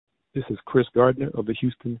This is Chris Gardner of the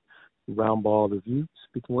Houston Roundball Review,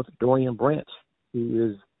 speaking with Dorian Branch,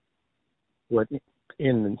 who is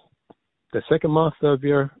in the second month of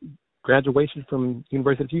your graduation from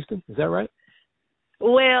University of Houston. Is that right?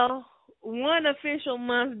 Well, one official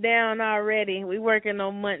month down already. We're working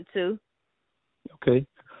on month 2. Okay.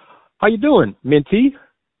 How you doing, mentee?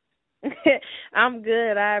 I'm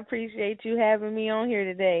good. I appreciate you having me on here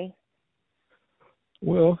today.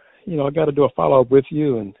 Well, I got to do a follow-up with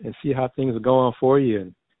you and see how things are going for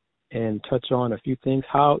you and touch on a few things.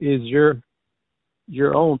 How is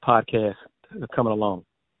your own podcast coming along?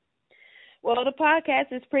 Well, the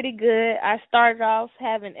podcast is pretty good. I started off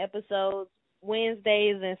having episodes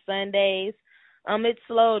Wednesdays and Sundays. It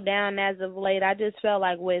slowed down as of late. I just felt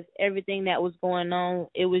like with everything that was going on,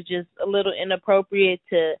 it was just a little inappropriate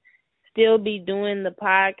to still be doing the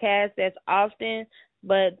podcast as often.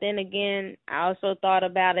 But then again, I also thought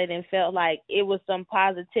about it and felt like it was some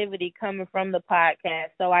positivity coming from the podcast,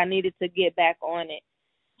 so I needed to get back on it.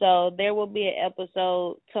 So there will be an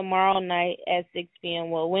episode tomorrow night at 6 p.m.,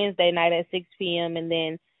 well, Wednesday night at 6 p.m., and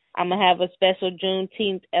then I'm going to have a special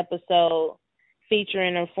Juneteenth episode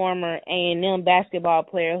featuring a former A&M basketball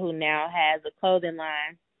player who now has a clothing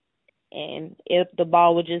line, and if the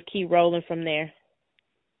ball would just keep rolling from there.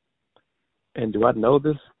 And do I know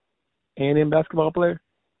this A&M basketball player?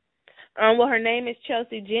 Well, her name is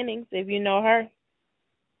Chelsea Jennings, if you know her.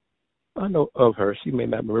 I know of her. She may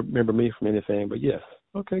not remember me from anything, but yes.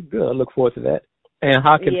 Okay, good. I look forward to that. And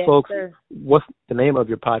how can what's the name of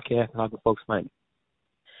your podcast, and how can folks find it?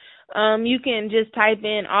 You can just type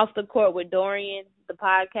in Off the Court with Dorian. The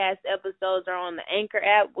podcast episodes are on the Anchor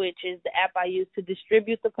app, which is the app I use to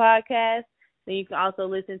distribute the podcast. Then you can also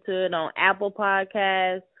listen to it on Apple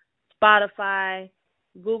Podcasts, Spotify,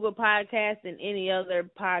 Google Podcasts, and any other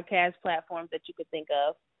podcast platforms that you could think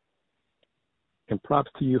of. And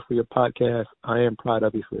props to you for your podcast. I am proud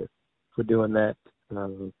of you for doing that.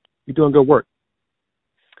 You're doing good work.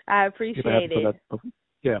 I appreciate it.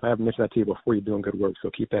 Yeah, I haven't mentioned that to you before. You're doing good work,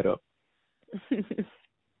 so keep that up.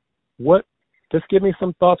 Just give me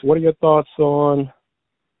some thoughts. What are your thoughts on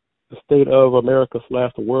the state of America /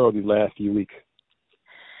 the world these last few weeks?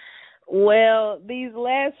 Well, these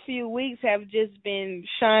last few weeks have just been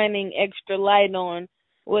shining extra light on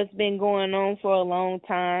what's been going on for a long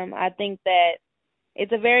time. I think that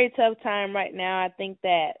it's a very tough time right now. I think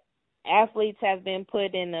that athletes have been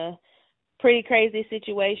put in a pretty crazy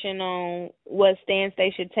situation on what stance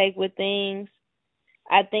they should take with things.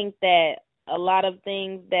 I think that a lot of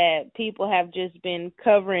things that people have just been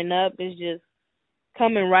covering up is just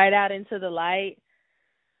coming right out into the light.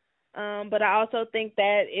 But I also think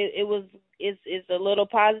that it's a little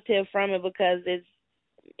positive from it because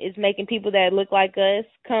it's making people that look like us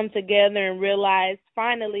come together and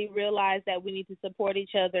finally realize that we need to support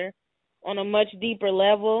each other on a much deeper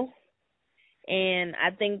level. And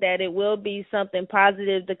I think that it will be something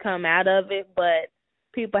positive to come out of it, but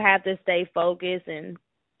people have to stay focused and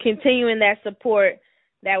continuing that support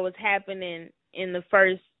that was happening in the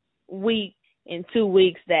first week and 2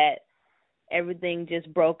 weeks that everything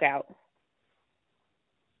just broke out.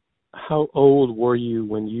 How old were you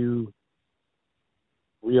when you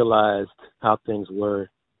realized how things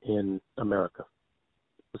were in America?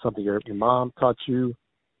 Was it something your mom taught you?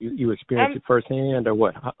 You experienced it firsthand, or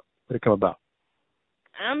what? How did it come about?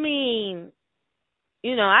 I mean,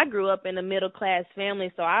 I grew up in a middle-class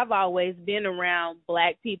family, so I've always been around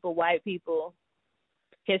black people, white people,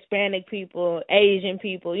 Hispanic people, Asian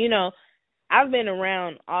people. I've been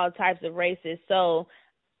around all types of races, so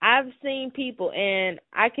I've seen people, and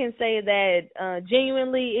I can say that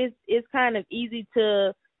genuinely it's kind of easy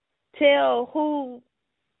to tell who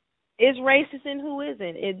is racist and who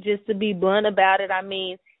isn't. It just to be blunt about it, I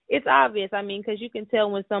mean, it's obvious. I mean, because you can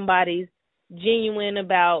tell when somebody's genuine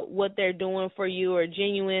about what they're doing for you or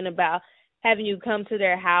genuine about having you come to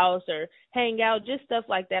their house or hang out, just stuff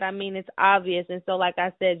like that. I mean, it's obvious. And so, like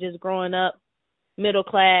I said, just growing up middle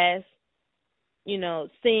class,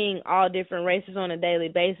 seeing all different races on a daily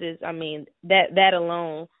basis, I mean, that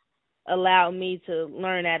alone allowed me to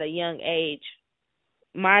learn at a young age,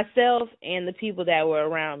 myself and the people that were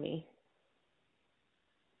around me.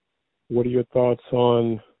 What are your thoughts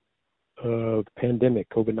on the pandemic,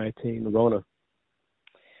 COVID-19, the Rona?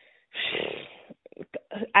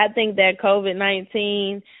 I think that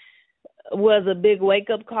COVID-19 was a big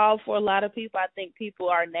wake-up call for a lot of people. I think people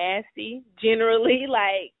are nasty generally.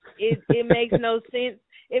 Like, it makes no sense.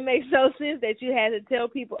 It makes no sense that you had to tell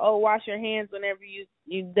people, oh, wash your hands whenever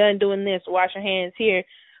you're done doing this, wash your hands here,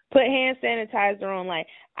 put hand sanitizer on. Like,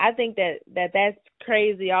 I think that's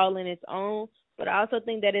crazy all in its own, but I also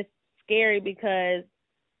think that it's scary because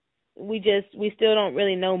we still don't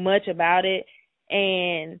really know much about it.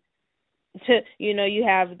 And you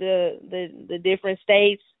have the different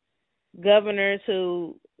states governors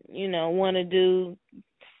who want to do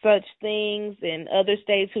such things, and other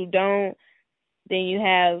states who don't. Then you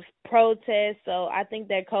have protests. So I think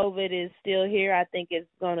that COVID is still here. I think it's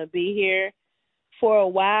going to be here for a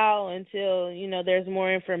while until there's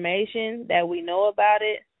more information that we know about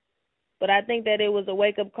it. But I think that it was a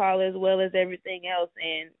wake-up call as well as everything else.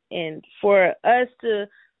 And for us to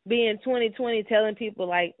be in 2020 telling people,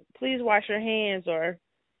 like, please wash your hands or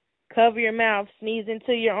cover your mouth, sneeze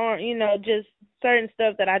into your arm, just certain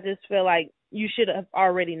stuff that I just feel like you should have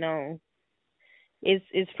already known.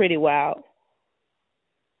 It's pretty wild.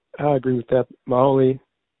 I agree with that. My only,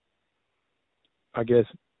 I guess,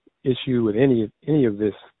 issue with any of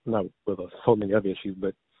this, not with so many other issues,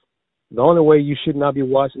 but the only way you should not be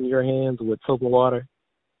washing your hands with soap and water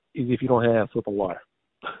is if you don't have soap and water.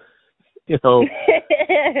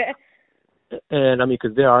 And I mean,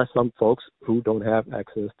 because there are some folks who don't have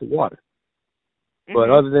access to water. Mm-hmm. But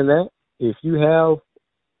other than that, if you have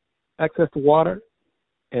access to water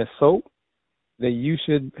and soap, then you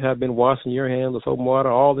should have been washing your hands with soap and water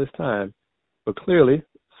all this time. But clearly,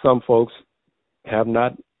 some folks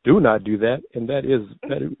do not do that, and that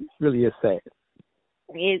really is sad.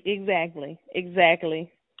 Exactly.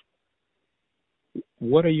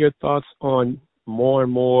 What are your thoughts on more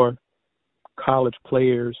and more college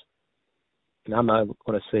players? And I'm not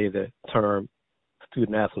going to say the term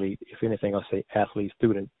student athlete. If anything, I'll say athlete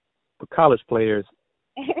student. But college players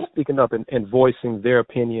speaking up and voicing their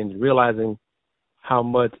opinions, realizing how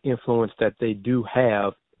much influence that they do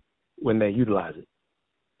have when they utilize it.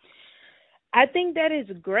 I think that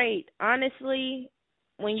is great. Honestly,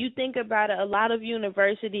 when you think about it, a lot of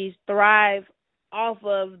universities thrive off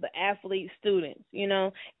of the athlete students,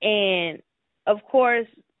 and of course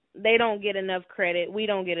they don't get enough credit. We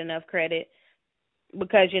don't get enough credit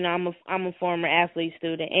because I'm a former athlete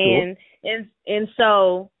student, and sure. and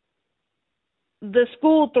so the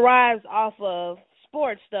school thrives off of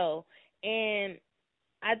sports though, and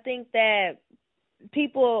I think that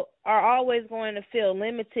people are always going to feel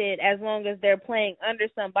limited as long as they're playing under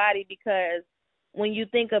somebody, because when you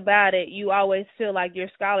think about it, you always feel like your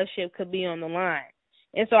scholarship could be on the line.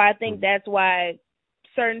 And so I think that's why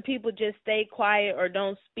certain people just stay quiet or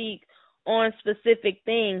don't speak on specific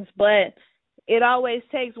things. But it always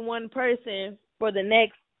takes one person for the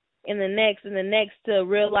next and the next and the next to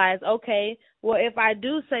realize, okay, well, if I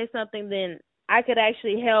do say something, then I could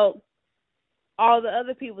actually help all the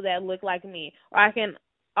other people that look like me, or I can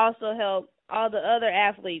also help all the other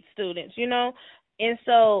athlete students, And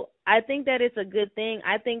so I think that it's a good thing.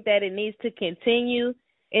 I think that it needs to continue,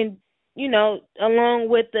 and, along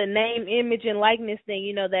with the name, image, and likeness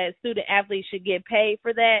thing, that student athletes should get paid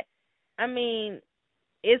for that. I mean,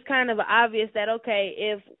 it's kind of obvious that, okay,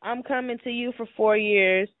 if I'm coming to you for 4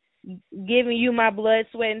 years, giving you my blood,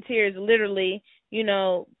 sweat, and tears, literally,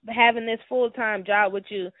 having this full-time job with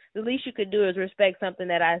you, the least you could do is respect something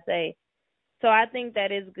that I say. So I think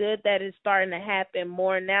that it's good that it's starting to happen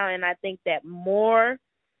more now, and I think that more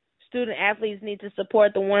student athletes need to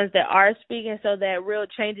support the ones that are speaking so that real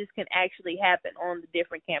changes can actually happen on the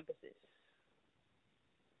different campuses.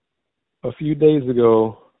 A few days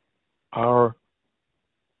ago,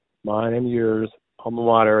 mine and yours, alma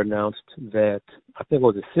mater announced that, I think it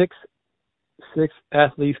was six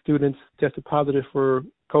athlete students tested positive for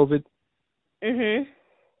COVID. Mhm.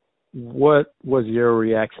 What was your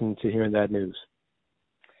reaction to hearing that news?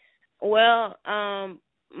 Well,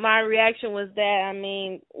 my reaction was that, I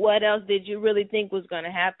mean, what else did you really think was going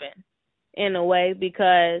to happen, in a way?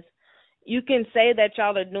 Because you can say that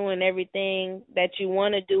y'all are doing everything that you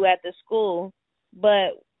want to do at the school,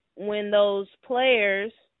 but when those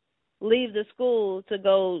players leave the school to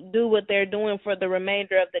go do what they're doing for the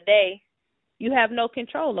remainder of the day, you have no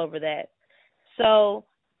control over that. So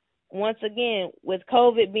once again, with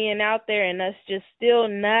COVID being out there and us just still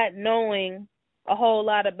not knowing a whole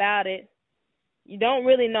lot about it, you don't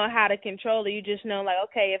really know how to control it. You just know, like,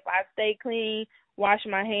 okay, if I stay clean, wash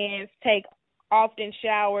my hands, take often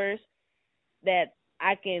showers, that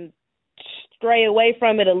I can stray away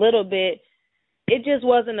from it a little bit. It just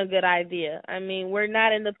wasn't a good idea. I mean, we're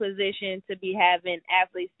not in the position to be having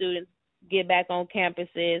athlete students get back on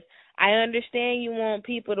campuses. I understand you want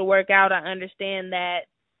people to work out. I understand that,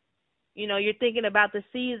 you're thinking about the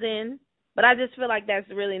season, but I just feel like that's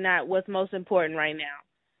really not what's most important right now.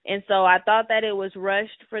 And so I thought that it was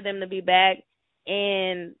rushed for them to be back,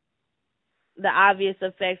 and the obvious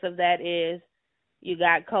effects of that is you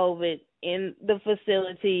got COVID in the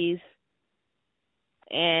facilities,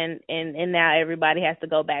 and now everybody has to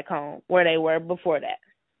go back home where they were before that.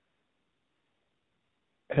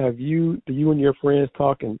 Do you and your friends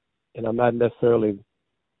talk, and I'm not necessarily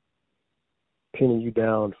pinning you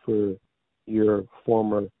down for your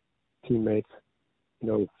former teammates,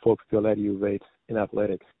 folks still at UVA in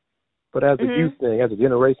athletics, but as a youth thing, as a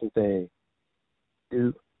generation thing,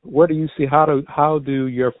 what do you see? How do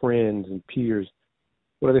your friends and peers,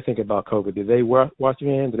 what do they think about COVID? Do they wash their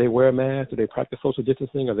hands? Do they wear a mask? Do they practice social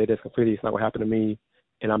distancing? Or are they just completely, it's not what happened to me,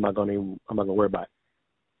 and I'm not going to worry about it?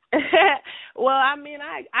 Well, I mean,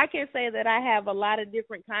 I can say that I have a lot of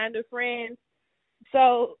different kind of friends.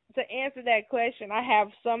 So to answer that question, I have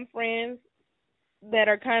some friends that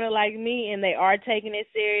are kind of like me, and they are taking it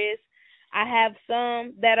serious. I have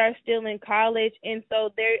some that are still in college, and so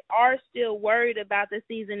they are still worried about the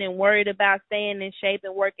season and worried about staying in shape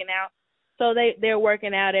and working out. So they're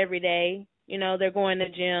working out every day. They're going to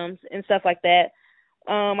gyms and stuff like that.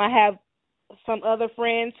 I have some other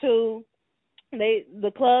friends who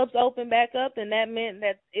the clubs opened back up, and that meant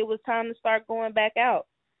that it was time to start going back out.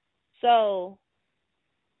 So,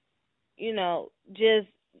 just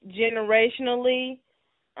generationally,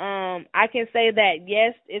 I can say that,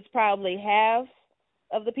 yes, it's probably half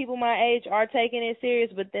of the people my age are taking it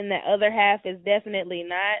serious, but then the other half is definitely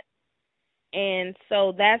not. And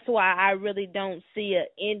so that's why I really don't see an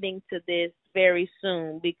ending to this very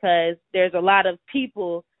soon, because there's a lot of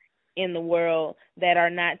people in the world that are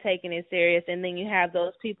not taking it serious, and then you have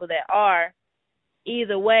those people that are.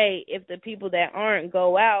 Either way, if the people that aren't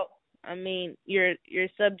go out, I mean, you're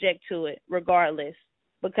subject to it regardless,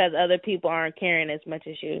 because other people aren't caring as much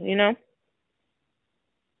as you,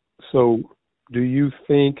 So do you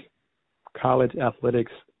think college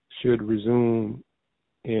athletics should resume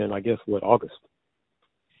in, August?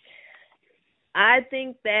 I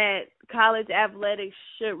think that college athletics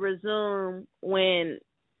should resume when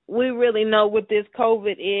we really know what this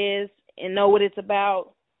COVID is and know what it's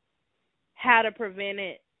about, how to prevent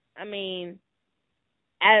it. I mean,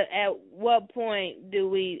 at what point do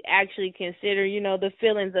we actually consider, the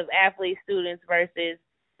feelings of athlete students versus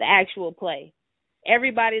the actual play?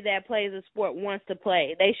 Everybody that plays a sport wants to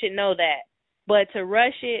play. They should know that. But to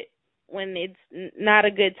rush it when it's not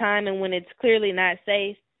a good time and when it's clearly not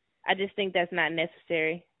safe, I just think that's not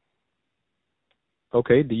necessary.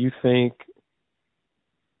 Okay. Do you think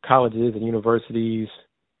colleges and universities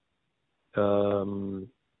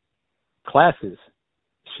classes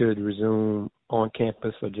should resume on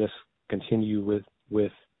campus or just continue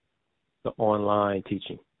with the online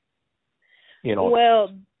teaching? Well,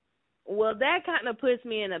 that kind of puts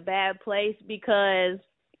me in a bad place, because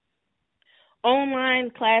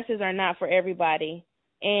online classes are not for everybody.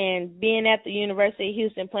 And being at the University of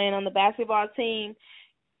Houston playing on the basketball team,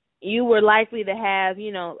 you were likely to have,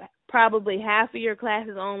 probably half of your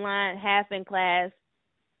classes online, half in class.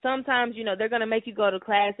 Sometimes, they're going to make you go to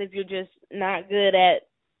class if you're just not good at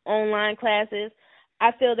online classes.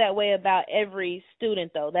 I feel that way about every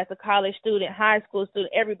student, though. That's a college student, high school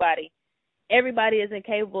student, everybody. Everybody isn't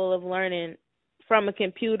capable of learning from a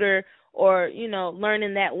computer or,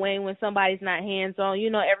 learning that way when somebody's not hands-on.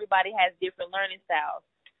 Everybody has different learning styles.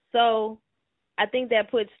 So I think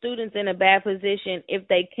that puts students in a bad position if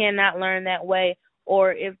they cannot learn that way,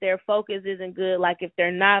 or if their focus isn't good, like if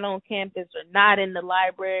they're not on campus or not in the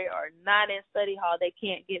library or not in study hall, they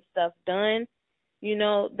can't get stuff done.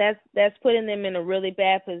 That's putting them in a really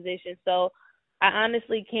bad position. So I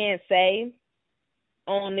honestly can't say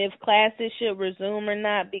on if classes should resume or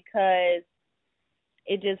not, because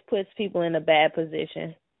it just puts people in a bad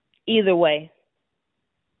position. Either way.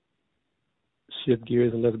 Shift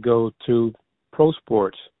gears and let's go to pro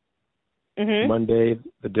sports. Mm-hmm. Monday,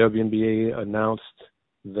 the WNBA announced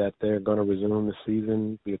that they're going to resume the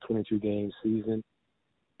season, be a 22-game season.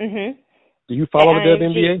 Mm-hmm. Do you follow the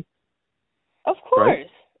WNBA? Of course. Right?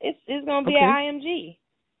 It's going to be at IMG.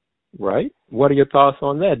 Right. What are your thoughts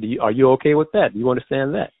on that? Are you okay with that? Do you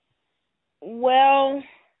understand that? Well,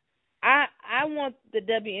 I want the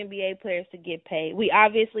WNBA players to get paid. We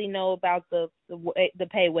obviously know about the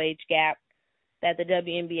pay wage gap that the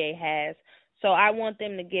WNBA has. So I want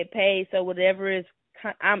them to get paid. So whatever is,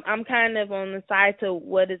 I'm kind of on the side to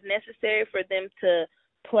what is necessary for them to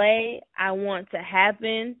play, I want to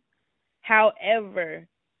happen. However,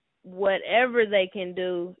 whatever they can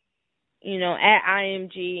do, at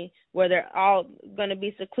IMG, where they're all going to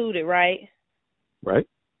be secluded, right? Right.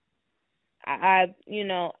 I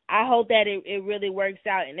hope that it really works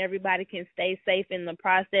out and everybody can stay safe in the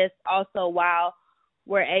process. Also, while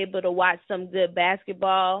we're able to watch some good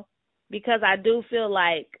basketball, because I do feel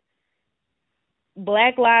like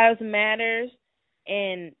Black Lives Matters,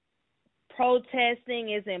 and protesting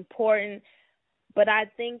is important, but I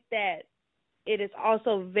think that it is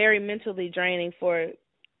also very mentally draining for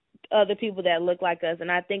other people that look like us.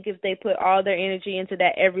 And I think if they put all their energy into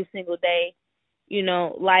that every single day,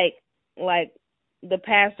 like the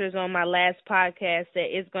pastors on my last podcast said,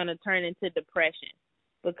 it's going to turn into depression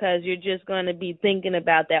because you're just going to be thinking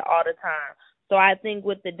about that all the time. So I think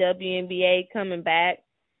with the WNBA coming back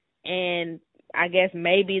and I guess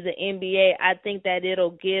maybe the NBA, I think that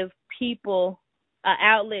it'll give people an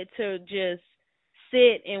outlet to just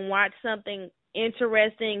sit and watch something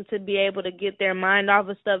interesting, to be able to get their mind off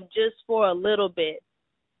of stuff just for a little bit,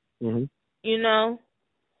 so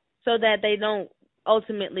that they don't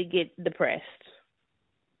ultimately get depressed.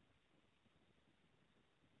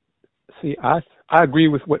 See, I agree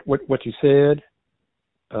with what you said.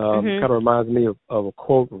 Kind of reminds me of a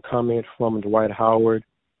quote and comment from Dwight Howard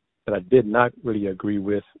that I did not really agree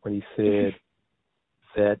with when he said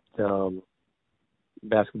that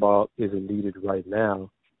basketball isn't needed right now.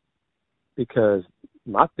 Because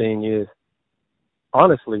my thing is,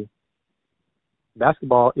 honestly,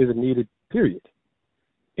 basketball isn't needed, period.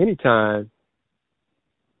 Anytime,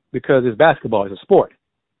 because it's basketball, it's a sport.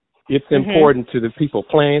 It's important to the people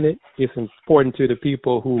playing it. It's important to the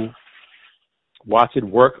people who watch it,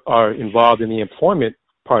 work, are involved in the employment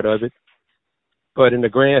part of it. But in the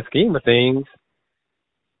grand scheme of things,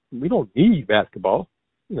 we don't need basketball,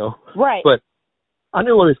 Right. But I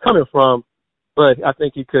knew where he's coming from, but I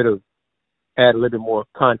think he could have add a little bit more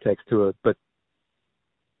context to it. But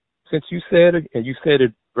since you said it, and you said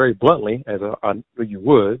it very bluntly, as I knew you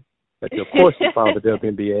would, that of course you follow the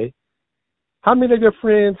WNBA, how many of your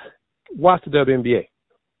friends watch the WNBA?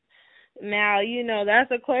 Now,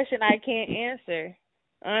 that's a question I can't answer,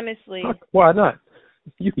 honestly. Why not?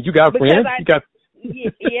 You got friends?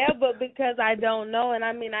 Yeah, but because I don't know, and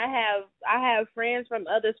I mean, I have friends from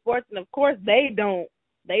other sports, and of course they don't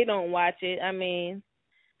watch it. I mean,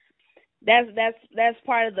 that's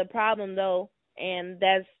part of the problem, though, and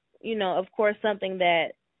that's of course something that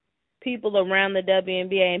people around the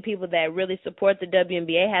WNBA and people that really support the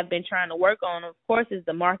WNBA have been trying to work on. Of course, is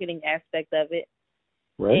the marketing aspect of it,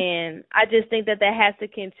 right. And I just think that has to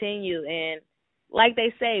continue. And like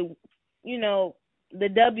they say, the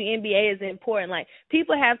WNBA is important. Like,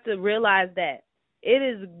 people have to realize that it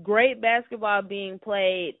is great basketball being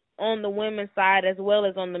played on the women's side as well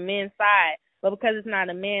as on the men's side. But because it's not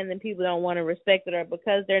a man, then people don't want to respect it. Or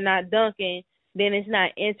because they're not dunking, then it's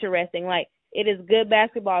not interesting. Like, it is good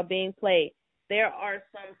basketball being played. There are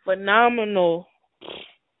some phenomenal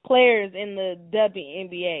players in the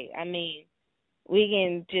WNBA. I mean, we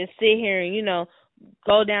can just sit here and,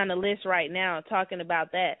 go down the list right now talking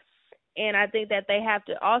about that. And I think that they have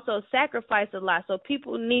to also sacrifice a lot. So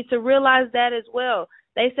people need to realize that as well.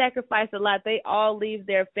 They sacrifice a lot. They all leave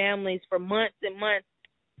their families for months and months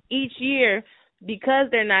each year because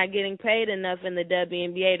they're not getting paid enough in the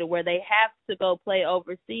WNBA to where they have to go play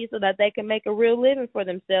overseas so that they can make a real living for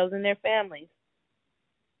themselves and their families.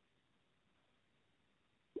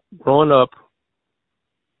 Growing up,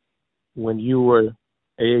 when you were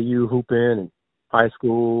AAU hooping in high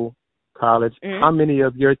school, college, how many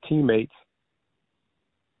of your teammates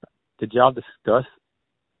did y'all discuss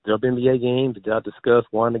WNBA games? Did y'all discuss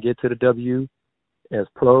wanting to get to the W as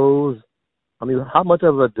pros? I mean, how much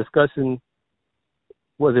of a discussion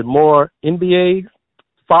was it? More NBA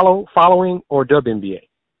following or WNBA?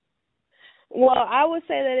 Well, I would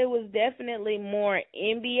say that it was definitely more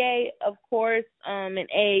NBA, of course, and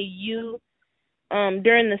AAU.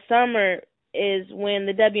 During the summer is when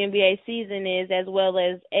the WNBA season is, as well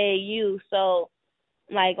as AAU. So,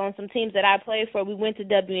 like, on some teams that I played for, we went to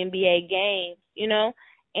WNBA games,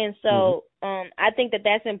 And so I think that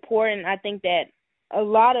that's important. I think that a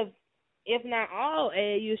lot of, if not all,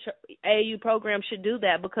 AAU programs should do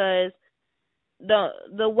that, because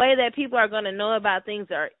the way that people are going to know about things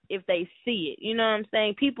are if they see it. You know what I'm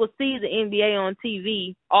saying? People see the NBA on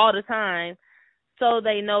TV all the time, so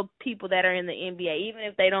they know people that are in the NBA, even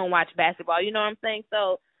if they don't watch basketball. You know what I'm saying?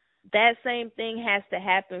 So that same thing has to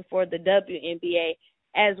happen for the WNBA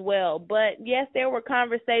as well. But, yes, there were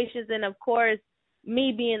conversations, and, of course,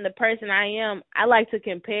 me being the person I am, I like to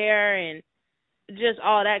compare and just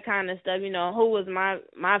all that kind of stuff, who was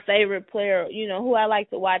my favorite player, who I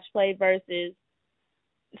like to watch play versus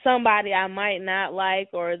somebody I might not like,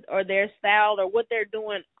 or their style or what they're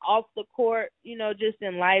doing off the court, just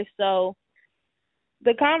in life. So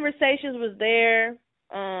the conversations was there.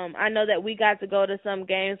 I know that we got to go to some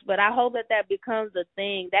games, but I hope that becomes a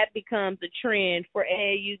thing, that becomes a trend for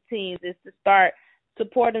AAU teams, is to start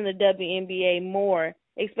supporting the WNBA more,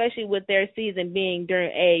 especially with their season being during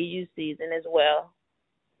AAU season as well.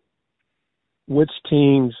 which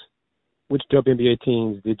WNBA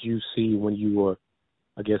teams did you see when you were,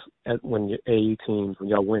 I guess, when your AU teams, when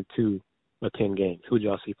y'all went to attend games? Who did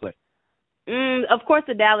y'all see play? Of course,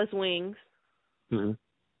 the Dallas Wings. Mm-hmm.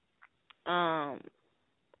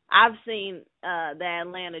 I've seen the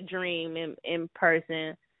Atlanta Dream in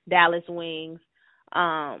person, Dallas Wings.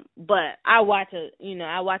 But I watch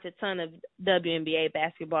a ton of WNBA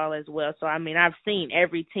basketball as well. So I mean, I've seen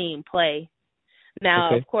every team play.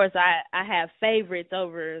 Now, Of course, I have favorites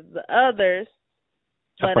over the others.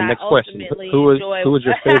 But my next question: Who was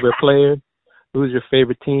your favorite player? Who was your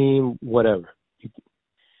favorite team? Whatever.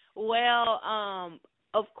 Well,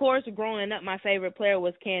 of course, growing up, my favorite player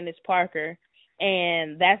was Candace Parker,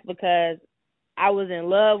 and that's because I was in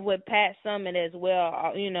love with Pat Summitt as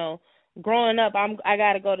well. You know, growing up, I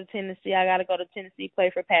got to go to Tennessee. I got to go to Tennessee,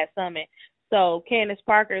 play for Pat Summitt. So Candace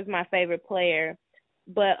Parker is my favorite player.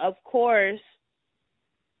 But, of course,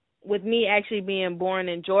 with me actually being born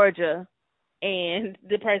in Georgia and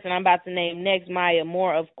the person I'm about to name next, Maya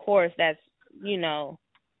Moore, of course, that's,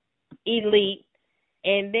 elite.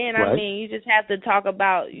 And then, right. I mean, you have to talk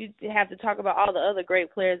about all the other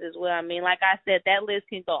great players as well. I mean, like I said, that list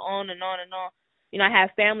can go on and on and on. You know, I have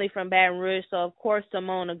family from Baton Rouge, so of course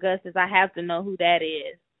Simone Augustus, I have to know who that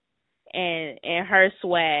is, and her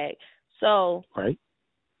swag. So, right.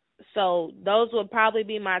 So those would probably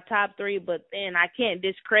be my top three, but then I can't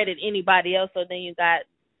discredit anybody else. So then you got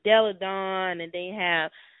Della Dawn, and then you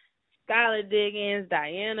have Skylar Diggins,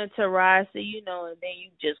 Diana Taurasi, and then you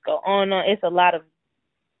just go on. It's a lot of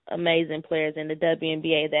amazing players in the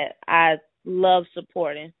WNBA that I love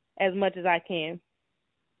supporting as much as I can.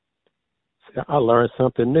 I learned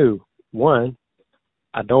something new. One,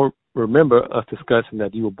 I don't remember us discussing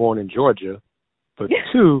that you were born in Georgia, but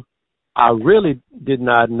two, I really did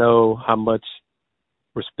not know how much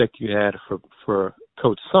respect you had for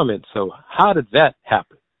Coach Summitt. So how did that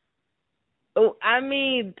happen? Oh, I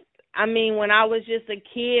mean, when I was just a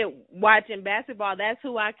kid watching basketball, that's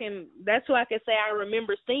who I can say I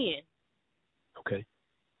remember seeing. Okay.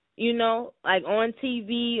 Like on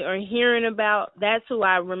TV or hearing about, that's who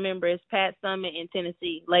I remember is Pat Summitt in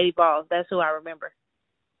Tennessee, Lady Vols. That's who I remember.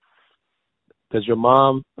 Did your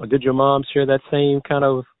mom share that same kind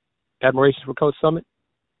of admiration for Coach Summitt?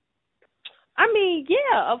 I mean,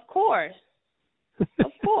 yeah, of course.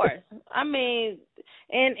 Of course. I mean,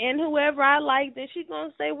 and whoever I like, then she's going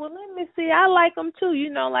to say, well, let me see, I like them too.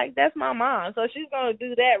 Like that's my mom. So she's going to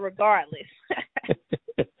do that regardless.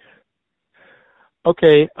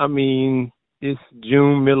 Okay. I mean, it's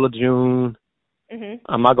June, middle of June. Mm-hmm.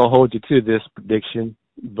 I'm not going to hold you to this prediction,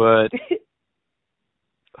 but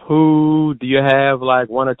who do you have, like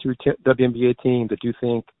one or two WNBA teams that you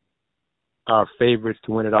think are favorites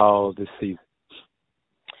to win it all this season?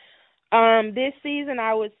 This season,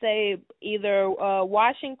 I would say either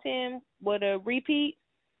Washington with a repeat,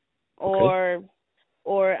 or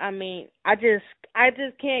I mean, I just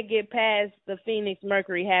can't get past the Phoenix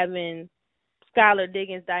Mercury having Skylar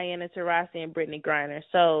Diggins, Diana Taurasi, and Brittany Griner.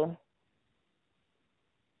 So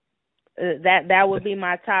that would be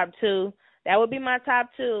my top two. That would be my top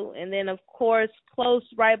two, and then of course, close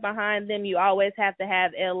right behind them, you always have to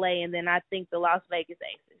have LA, and then I think the Las Vegas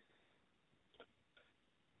Aces.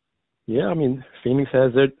 Yeah, I mean, Phoenix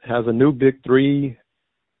has a new big three.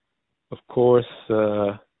 Of course,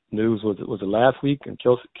 news was it last week, and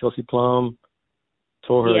Kelsey Plum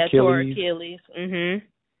tore her Achilles. Tore Achilles. Mhm.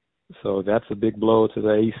 So that's a big blow to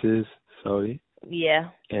the Aces. So yeah,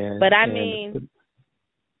 but I mean,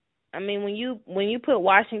 when you put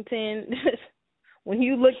Washington, when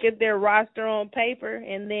you look at their roster on paper,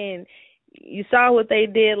 and then you saw what they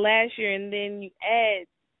did last year, and then you add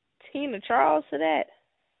Tina Charles to that.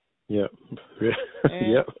 Yep.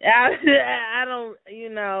 Yep.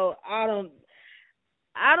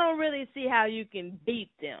 I don't really see how you can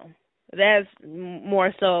beat them. That's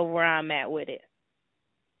more so where I'm at with it.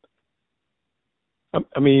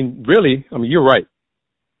 I mean, really, you're right.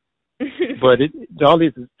 But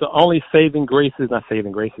the only saving graces, not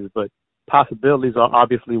saving graces, but possibilities are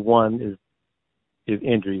obviously one is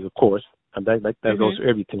injuries, of course. And that goes for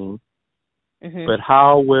every team. Mm-hmm. But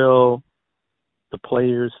how will the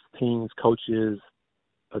players, teams, coaches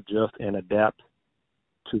adjust and adapt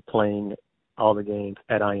to playing all the games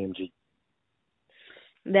at IMG?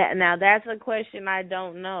 That's a question I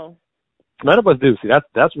don't know. None of us do. See,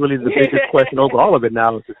 that's really the biggest question over all of it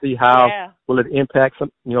now, is to see how will it impact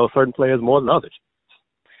some, certain players more than others.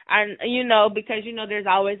 Because there's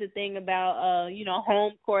always a thing about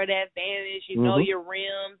home court advantage, your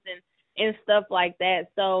rims and stuff like that.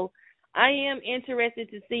 So I am interested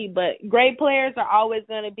to see, but great players are always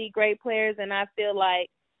going to be great players, and I feel like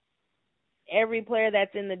every player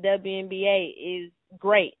that's in the WNBA is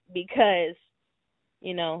great because,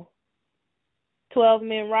 12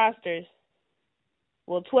 men rosters.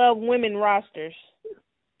 Well, 12 women rosters.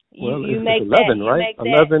 You it's make 11, that. right? You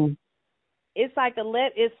make 11. It's like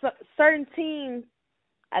 11. It's certain teams.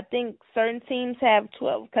 I think certain teams have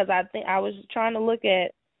 12 because I was trying to look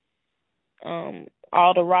at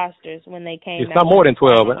all the rosters when they came It's out. not more than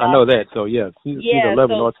 12. I know that. So, yeah, it's either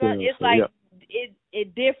 11 so or 12. it's so, like yeah.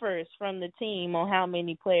 it differs from the team on how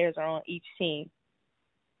many players are on each team.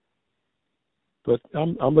 But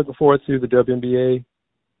I'm looking forward to the WNBA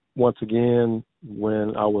once again.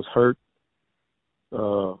 When I was hurt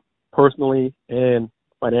personally and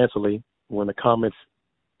financially, when the Comets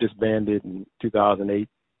disbanded in 2008.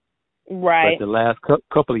 Right. But the last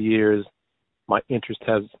couple of years, my interest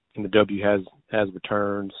in the W has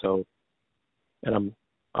returned. So, and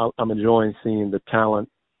I'm enjoying seeing the talent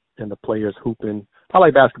and the players hooping. I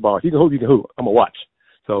like basketball. If you can hoop, you can hoop. I'm gonna watch.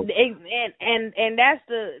 So and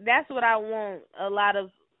that's what I want a lot of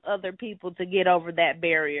other people to get over, that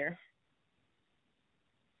barrier.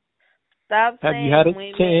 Stop have saying you had a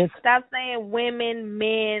women. chance? Stop saying women,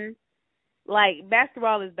 men. Like,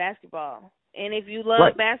 basketball is basketball. And if you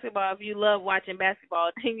love basketball, if you love watching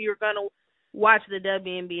basketball, then you're gonna watch the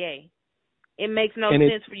WNBA. It makes no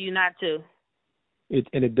sense for you not to.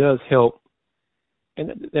 It does help.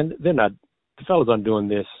 And they're not, the fellas aren't doing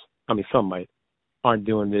this. I mean, some aren't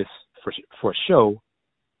doing this for show,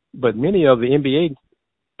 but many of the NBA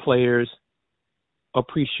players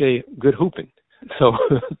appreciate good hooping, so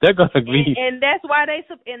they're going to be. And that's why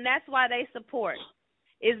they support.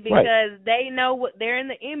 Is because they know what they're in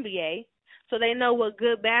the NBA, so they know what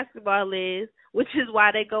good basketball is, which is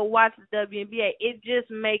why they go watch the WNBA. It just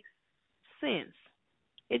makes sense.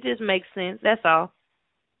 It just makes sense. That's all.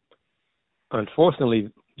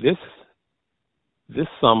 Unfortunately, this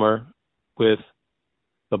summer, with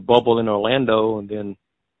the bubble in Orlando and then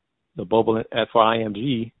the bubble for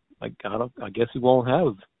IMG, I guess we won't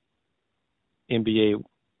have NBA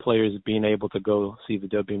players being able to go see the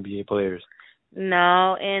WNBA players.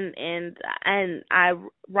 No, and I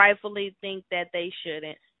rightfully think that they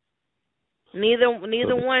shouldn't. Neither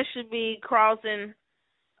one should be crossing.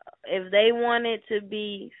 If they want it to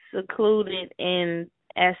be secluded and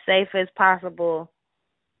as safe as possible,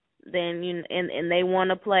 then and they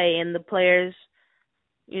want to play, and the players,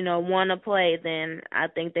 want to play, then I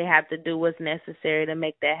think they have to do what's necessary to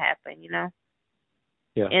make that happen.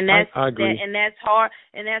 Yeah, and that's I agree. and that's hard,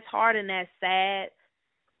 and that's sad.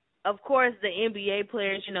 Of course, the NBA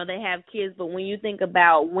players, they have kids, but when you think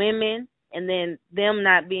about women and then them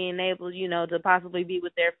not being able, to possibly be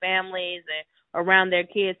with their families and around their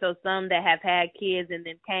kids, so some that have had kids and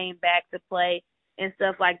then came back to play and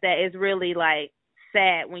stuff like that, it's really, like,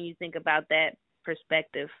 sad when you think about that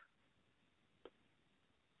perspective.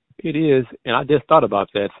 It is, and I just thought about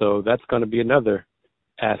that, so that's going to be another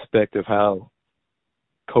aspect of how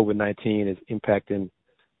COVID-19 is impacting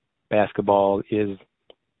basketball is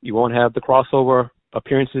you won't have the crossover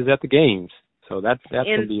appearances at the games. So that's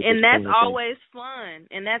going to be and that's always fun.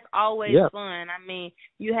 And that's always fun. I mean,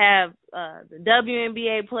 you have the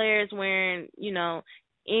WNBA players wearing,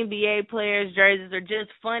 NBA players' jerseys, or just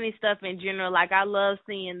funny stuff in general. Like, I love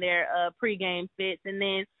seeing their pregame fits. And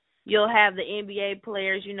then you'll have the NBA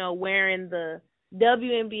players, wearing the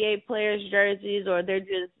WNBA players' jerseys, or they're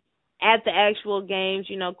just at the actual games,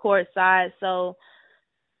 courtside. So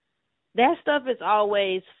that stuff is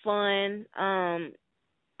always fun.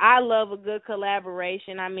 I love a good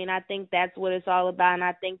collaboration. I mean, I think that's what it's all about, and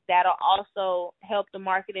I think that'll also help the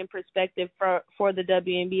marketing perspective for the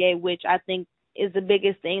WNBA, which I think is the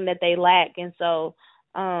biggest thing that they lack. And so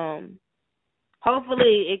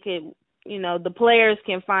hopefully it could, the players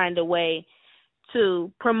can find a way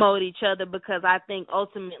to promote each other, because I think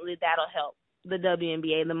ultimately that'll help the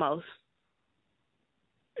WNBA the most.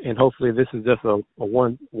 And hopefully this is just a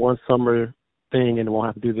one summer thing, and we'll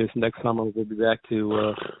have to do this next summer. We'll be back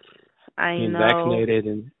to being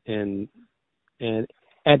vaccinated and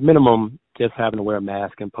at minimum just having to wear a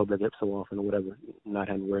mask in public so often or whatever, not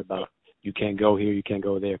having to worry about you can't go here, you can't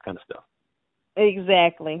go there kind of stuff.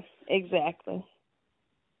 Exactly.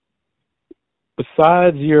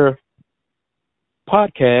 Besides your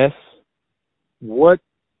podcast, what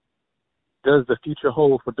does the future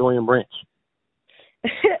hold for Dorian Branch?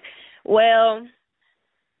 Well,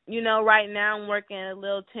 right now I'm working a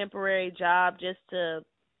little temporary job just to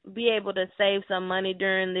be able to save some money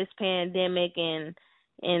during this pandemic and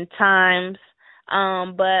times.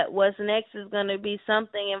 But what's next is going to be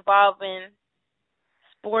something involving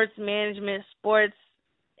sports management, sports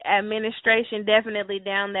administration, definitely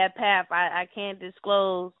down that path. I can't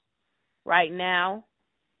disclose right now,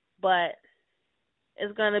 but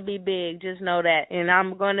it's going to be big. Just know that. And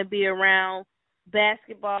I'm going to be around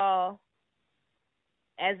basketball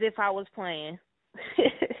as if I was playing.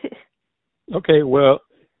 Okay, well,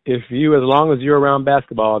 as long as you're around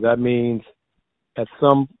basketball, that means at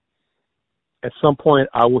some point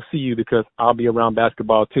I will see you because I'll be around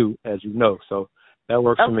basketball too, as you know. So that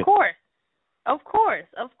works for me. Of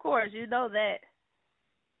course. You know that.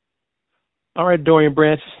 All right, Dorian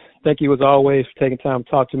Branch, thank you as always for taking time to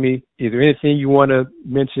talk to me. Is there anything you want to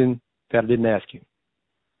mention that I didn't ask you?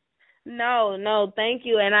 No, thank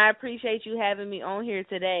you. And I appreciate you having me on here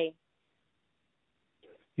today.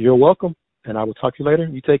 You're welcome, and I will talk to you later.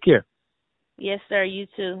 You take care. Yes, sir. You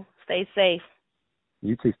too. Stay safe.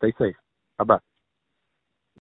 You too. Stay safe. Bye-bye.